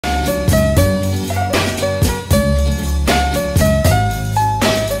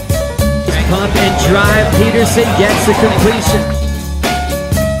pump and drive. Peterson gets the completion.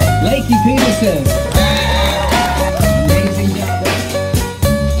 Lakey Peterson. Amazing job.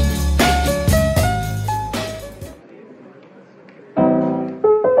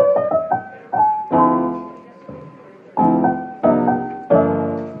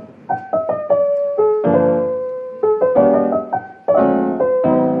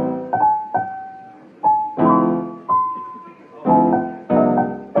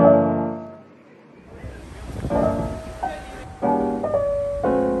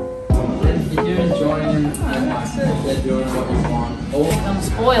 I'm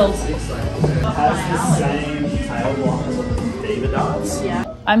spoiled. Has the same tail block as what Beaver does. Yeah.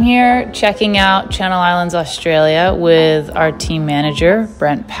 I'm here checking out Channel Islands, Australia with our team manager,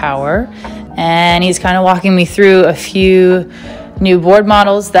 Brent Power. And he's kind of walking me through a few new board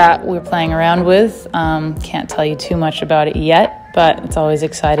models that we're playing around with. Can't tell you too much about it yet, but it's always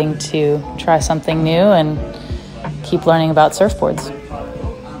exciting to try something new and keep learning about surfboards.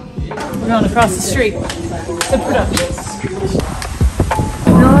 We're going across the street to Productions.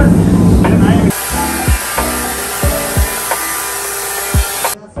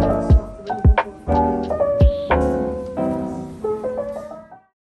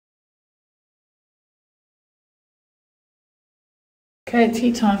 Okay,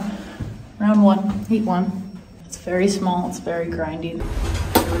 tea time. Round one, heat one. It's very small, it's very grindy.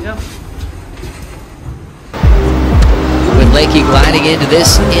 Here we go. With Lakey gliding into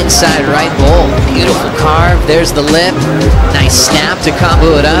this inside right bowl. Beautiful carve, there's the lip. Nice snap to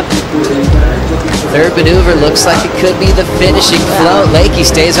combo it up. Third maneuver looks like it could be the finishing float. Lakey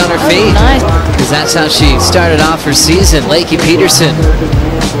stays on her feet. Nice. Because that's how she started off her season. Lakey Peterson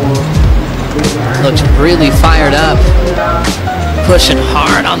looks really fired up. Pushing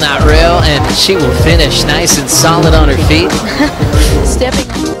hard on that rail, and she will finish nice and solid on her feet. Stepping.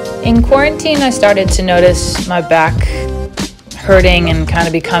 In quarantine, I started to notice my back hurting and kind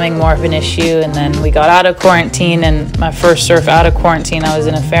of becoming more of an issue, and then we got out of quarantine, and my first surf out of quarantine, I was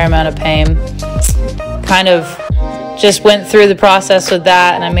in a fair amount of pain. Kind of just went through the process with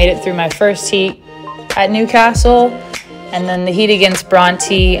that, and I made it through my first heat at Newcastle, and then the heat against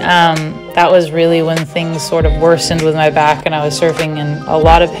Bronte, that was really when things sort of worsened with my back, and I was surfing in a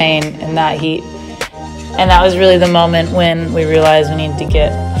lot of pain in that heat. And that was really the moment when we realized we needed to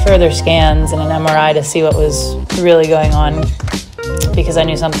get further scans and an MRI to see what was really going on, because I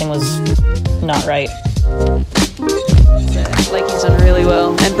knew something was not right. Yeah, Lakey's done really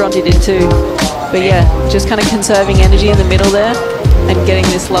well, and Bronte did too. But yeah, just kind of conserving energy in the middle there and getting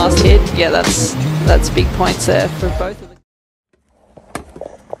this last hit. Yeah, that's big points there for both of them.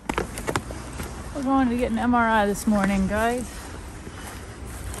 We're going to get an MRI this morning, guys,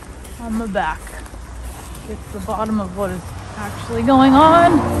 on the back. Get to the bottom of what is actually going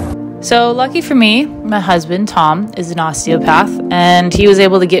on. So lucky for me, my husband, Tom, is an osteopath, and he was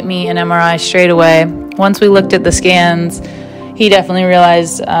able to get me an MRI straight away. Once we looked at the scans, he definitely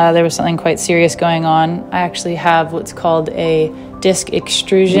realized there was something quite serious going on. I actually have what's called a disc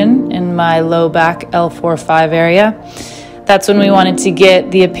extrusion in my low back L4-5 area. That's when we wanted to get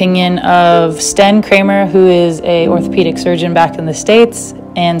the opinion of Sten Kramer, who is a orthopedic surgeon back in the States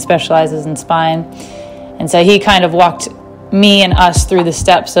and specializes in spine. And so he kind of walked me and us through the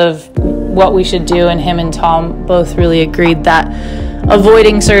steps of what we should do, and him and Tom both really agreed that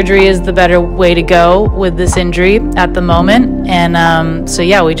avoiding surgery is the better way to go with this injury at the moment. And so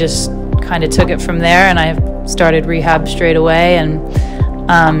yeah, we just kind of took it from there, and I started rehab straight away and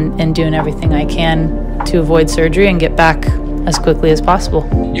doing everything I can to avoid surgery and get back as quickly as possible.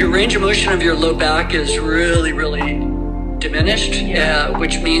 Your range of motion of your low back is really diminished,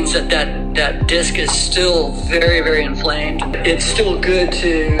 which means that disc is still very inflamed. It's still good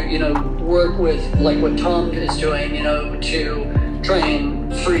to work with like what Tom is doing, to try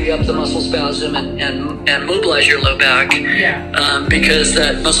and free up the muscle spasm and mobilize your low back, because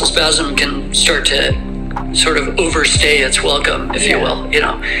that muscle spasm can start to sort of overstay its welcome, if you will,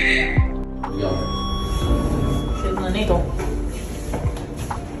 Shooting the needle.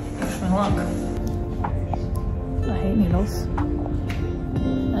 Wish me luck. I hate needles.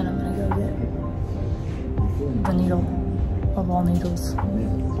 And I'm gonna go get the needle of all needles.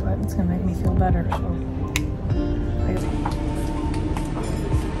 But it's gonna make me feel better, so.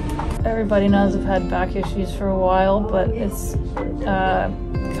 Everybody knows I've had back issues for a while, but it's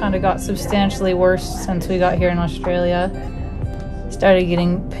kind of got substantially worse since we got here in Australia. Started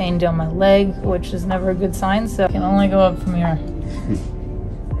getting pain down my leg, which is never a good sign, so I can only go up from here.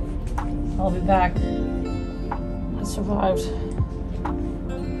 I'll be back. I survived.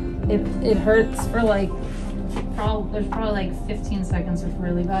 It hurts for like, there's probably like 15 seconds of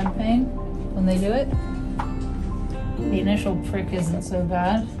really bad pain, when they do it. The initial prick isn't so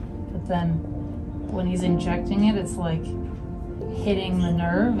bad, but then when he's injecting it, it's like hitting the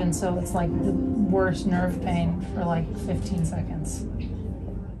nerve, and so it's like the worst nerve pain for like 15 seconds.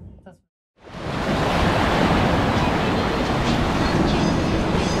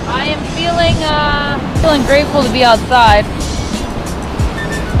 I am feeling grateful to be outside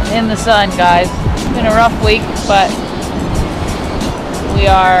in the sun, guys. It's been a rough week, but we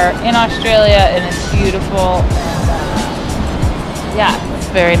are in Australia and it's beautiful. And yeah, it's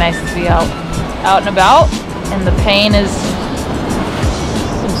very nice to be out and about, and the pain is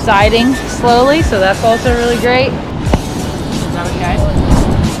subsiding slowly, so that's also really great. Is that okay?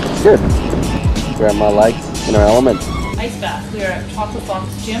 Good. Grab my legs in our element. Ice bath. We are at Chocolate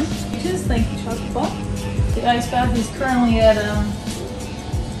Box Gym. Thank you, Chocolate Box. The ice bath is currently at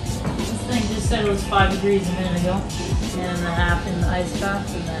this thing just said it was 5 degrees a minute ago. And a half in the ice bath,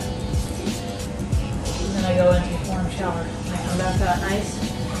 and then I go into a warm shower. I come back out ice,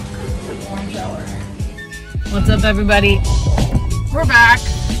 warm shower. What's up, everybody? We're back.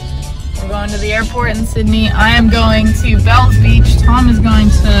 We're going to the airport in Sydney. I am going to Bells Beach. Tom is going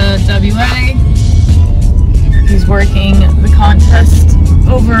to WA. He's working the contest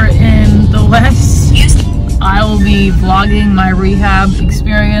over in the West. I will be vlogging my rehab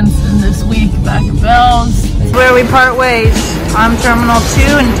experience in this week back at Bells. Where we part ways. I'm Terminal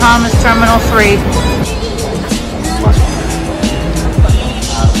 2 and Tom is Terminal 3.